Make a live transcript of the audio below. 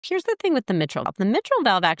Here's the thing with the mitral valve. The mitral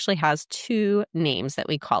valve actually has two names that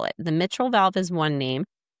we call it. The mitral valve is one name.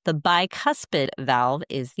 The bicuspid valve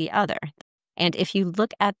is the other. And if you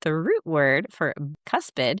look at the root word for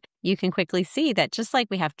cuspid, you can quickly see that just like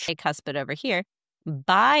we have tricuspid over here,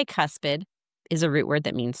 bicuspid is a root word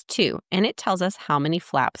that means two, and it tells us how many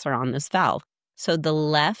flaps are on this valve. So the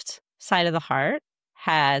left side of the heart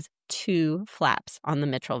has two flaps on the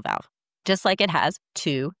mitral valve, just like it has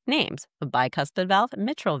two names, a bicuspid valve and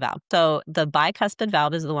mitral valve. So the bicuspid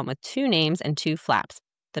valve is the one with two names and two flaps.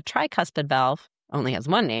 The tricuspid valve only has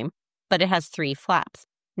one name, but it has three flaps.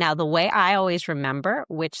 Now, the way I always remember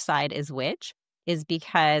which side is which is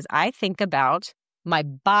because I think about my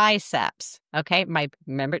biceps, okay?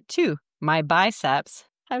 Remember, my biceps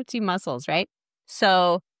have two muscles, right?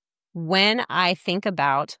 So when I think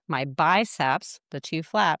about my biceps, the two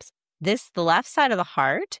flaps, the left side of the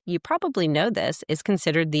heart, you probably know this, is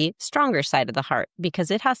considered the stronger side of the heart because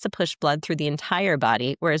it has to push blood through the entire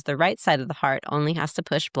body, whereas the right side of the heart only has to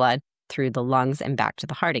push blood through the lungs and back to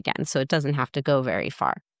the heart again. So it doesn't have to go very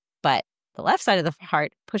far. But the left side of the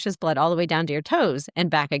heart pushes blood all the way down to your toes and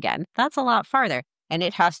back again. That's a lot farther. And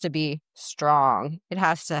it has to be strong. It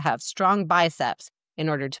has to have strong biceps in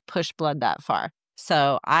order to push blood that far.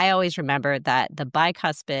 So I always remember that the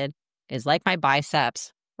bicuspid is like my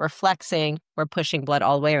biceps. We're flexing, we're pushing blood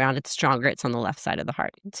all the way around. It's stronger. It's on the left side of the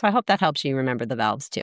heart. So I hope that helps you remember the valves too.